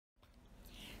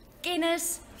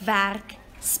kennis, werk,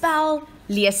 spel,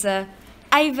 lese,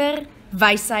 ywer,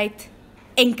 wysheid,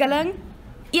 enkeling,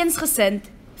 eensgesind,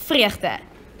 vreugde,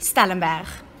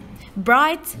 Stellenberg.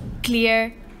 Bright,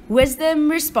 clear,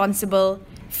 wisdom, responsible,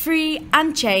 free,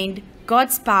 unchained,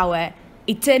 God's power,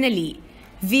 eternally.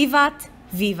 Vivat,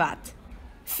 vivat.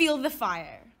 Feel the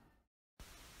fire.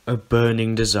 A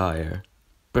burning desire,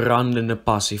 brandende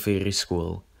passie vir hierdie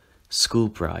skool, school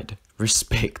pride,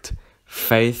 respect,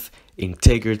 faith,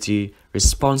 integrity,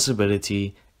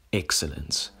 responsibility,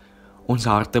 excellence. Ons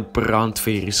harte brand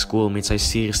vir hierdie skool met sy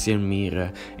suursteenmure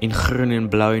en groen en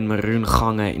blou en maroon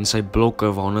gange en sy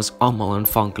blokke waarin ons almal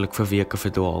aanvanklik vir weke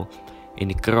verdwaal. En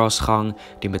die kraasgang,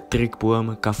 die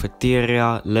matriekboom,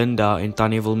 cafeteria, Linda en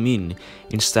Tannie Wilmien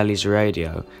en Stellie's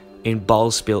radio en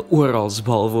bal speel orals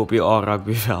behalwe op die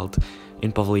A-rugbyveld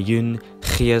en paviljoen,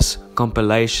 gees,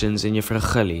 compilations en juffrou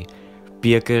Gillie,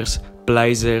 bekers,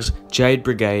 blazers, Jade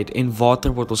Brigade en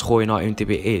waterbottels gooi na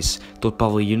MTBS tot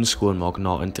paviljoen skoonmaak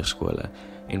na interskole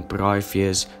en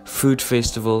braaifees, food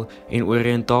festival en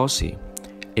oriëntasie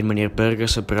en meneer Burger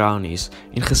se brownies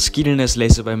en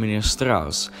geskiedenislesse by meneer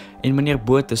Strauss en meneer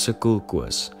Botha se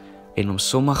koelkoos en om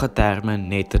sommige terme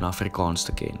net in Afrikaans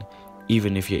te ken,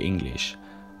 even if you're English,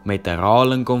 met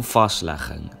herhaling kom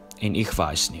vastlegging en ik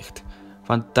weiß nicht,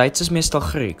 want Duits is meestal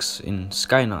Grieks en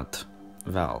skynat,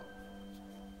 wel.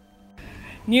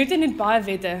 Newton het baie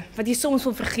wette wat jy soms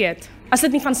wil vergeet, as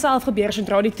dit nie van self gebeur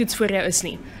sodra die toets voor jou is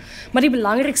nie. Maar die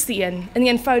belangrikste een, in die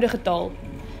eenvoudige taal,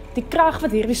 die krag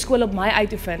wat hierdie skool op my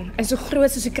uitoefen, is so groot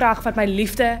soos die krag wat my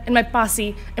liefde en my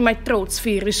passie en my trots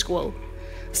vir hierdie skool.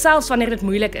 Selfs wanneer dit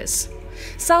moeilik is,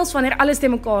 selfs wanneer alles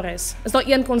te mekaar is daar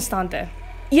een konstante,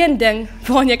 een ding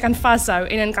waaraan jy kan vashou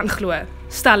en in kan glo,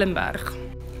 Stellenberg.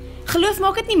 Geloof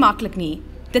maak dit nie maklik nie,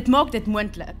 dit maak dit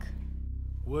moontlik.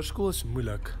 Hoërskool is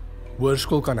moeilik.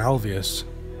 Hoërskool kan hel wees.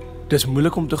 Dis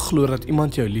moeilik om te glo dat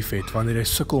iemand jou liefhet wanneer jy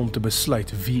sukkel om te besluit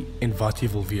wie en wat jy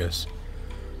wil wees.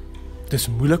 Dis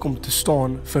moeilik om te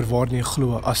staan vir waar jy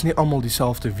glo as nie almal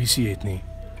dieselfde visie het nie.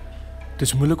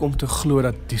 Dis moeilik om te glo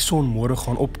dat die son môre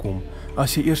gaan opkom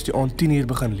as jy eers die aand 10 uur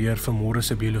begin leer vir môre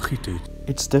se biologie toets.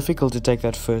 It's difficult to take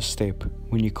that first step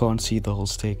when you can't see the whole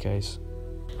staircase.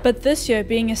 But this year,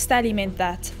 being a Stellie meant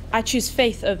that I choose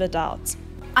faith over doubt.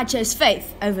 I chose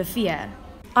faith over fear.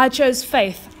 I chose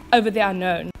faith over the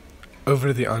unknown.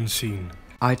 Over the unseen.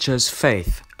 I chose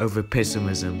faith over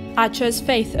pessimism. I chose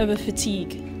faith over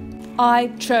fatigue.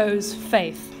 I chose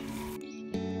faith.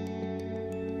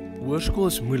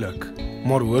 Hoërskool is moeilik,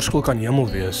 maar hoërskool kan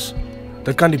hemel wees.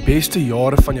 Dit kan die beste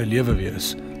jare van jou lewe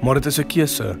wees, maar dit is 'n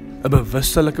keuse, 'n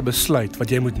bewustelike besluit wat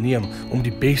jy moet neem om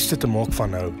die beste te maak van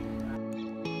nou.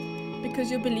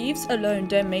 Because your beliefs alone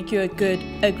don't make you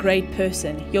a great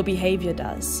person, your behavior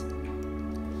does.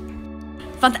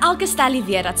 Want elke Stellie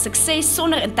weet dat sukses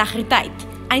sonder integriteit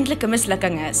eintlik 'n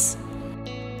mislukking is.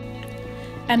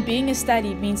 And being a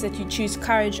Stellie means that you choose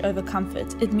courage over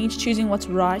comfort. It means choosing what's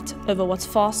right over what's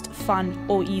fast, fun,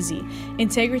 or easy.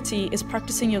 Integrity is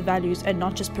practicing your values and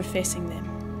not just professing them.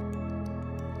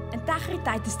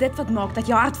 Integriteit is dit wat maak dat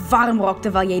jou hart warm raak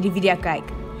terwyl jy die video kyk.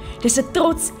 Dis 'n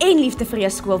trots en liefde vir jou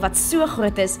skool wat so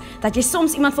groot is dat jy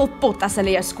soms iemand wil pot as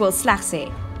hulle jou skool sleg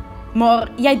sê.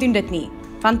 Maar jy doen dit nie,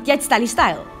 want jy het Stellie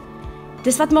styl.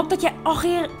 Dis wat maak dat jy 8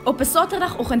 uur op 'n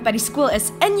Saterdagoggend by die skool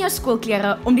is in jou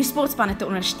skoolklere om die sportspanne te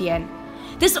ondersteun.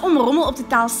 Dis om rommel op te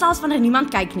tel selfs wanneer niemand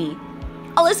kyk nie.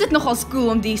 Al is dit nogal cool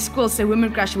om die skool se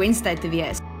Women Crush Wednesday te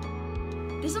wees.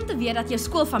 Dis om te weet dat jou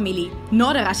skoolfamilie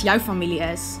nader as jou familie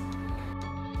is.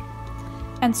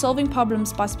 And solving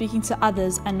problems by speaking to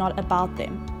others and not about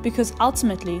them. Because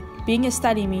ultimately, being a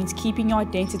Stellie means keeping your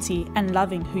identity and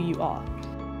loving who you are.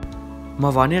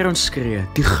 Maar wanneer ons skree,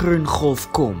 die groen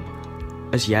golf kom,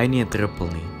 is jy nie 'n druppel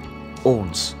nie.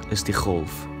 Ons is die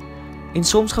golf. En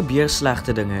soms gebeur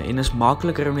slegte dinge en is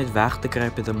makliker om net weg te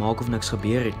kruip en te maak of niks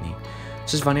gebeur het nie.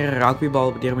 Soos wanneer 'n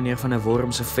rugbybal deur meneer van 'n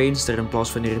worm se venster in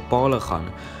plaas van deur die palle gaan,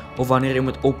 of wanneer jy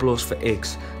moet oplos vir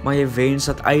X, maar jy wens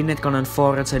dat hy net kan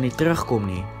aanvaar dat sy nie terugkom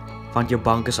nie, want jou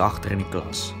bank is agter in die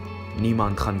klas.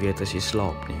 Niemand gaan weet as jy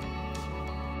slaap nie.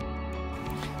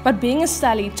 But being a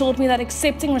Stellie taught me that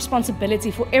accepting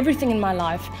responsibility for everything in my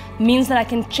life means that I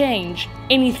can change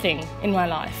anything in my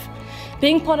life.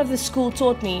 Being part of the school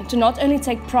taught me to not only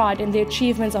take pride in the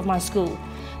achievements of my school,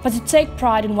 but to take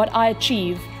pride in what I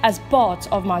achieve as part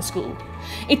of my school.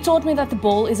 It taught me that the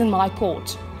ball is in my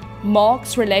court.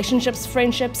 Marks, relationships,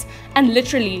 friendships, and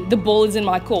literally the ball is in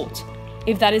my court,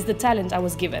 if that is the talent I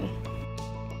was given.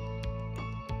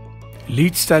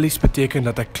 Lead Stellies beteken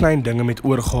dat ek klein dinge met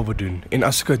oorgawe doen en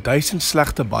as ek 1000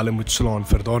 slegte balle moet slaan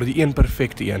vir daardie een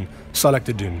perfekte een, sal ek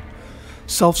dit doen.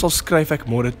 Selfs al skryf ek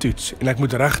môre toets en ek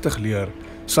moet regtig leer,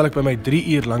 sal ek by my 3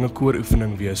 uur lange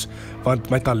kooroefening wees, want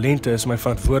my talente is my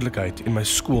verantwoordelikheid en my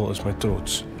skool is my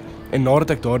trots. En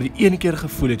nadat ek daardie een keer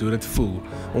gevoel het hoe dit voel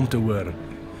om te hoor,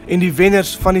 en die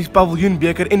wenners van die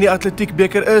paviljoenbeker en die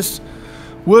atletiekbeker is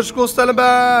Hoërskool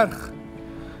Stellenberg,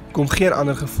 kom geen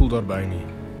ander gevoel daarby nie.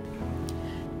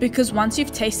 Because once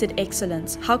you've tasted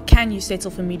excellence, how can you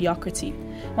settle for mediocrity?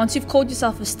 Once you've called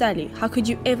yourself a Stellie, how could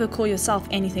you ever call yourself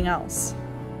anything else?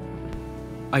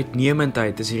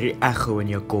 Uitnemendheid is hierdie echo in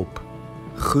jou kop.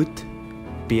 Goed,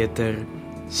 beter,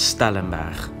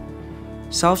 Stellenberg.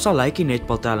 Selfs al lyk die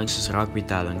netbaltellings soos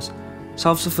rugbytellings,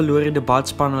 selfs al verloor die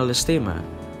debatspan hulle stemme,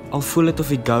 al voel dit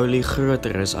of die goalie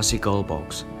groter is as die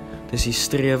goalbox. Dis die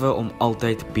strewe om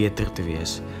altyd beter te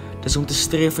wees. Dis om te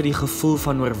streef vir die gevoel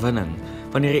van oorwinning,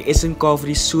 wanneer die SNK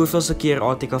vir die soveelste keer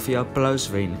ATKV applaus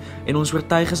wen, en ons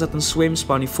oortuig is dat 'n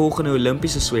swemspan die volgende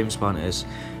Olimpiese swemspan is,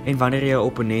 en wanneer jy jou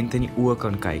opponent in die oë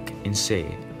kan kyk en sê,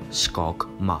 skaak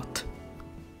mat.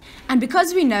 And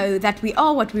because we know that we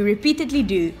are what we repeatedly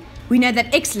do, we know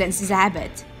that excellence is a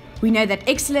habit. We know that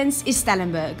excellence is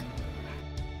Stellenberg.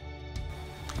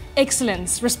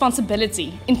 Excellence,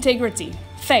 responsibility, integrity,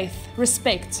 faith,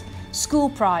 respect, school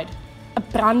pride, 'n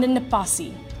brandende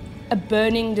passie, a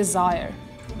burning desire.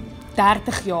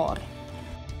 30 jaar.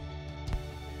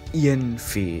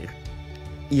 1-4,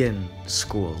 1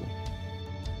 skool.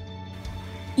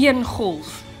 1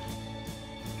 golf.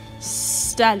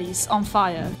 Stallies on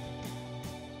fire.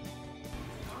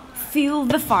 Feel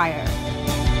the fire.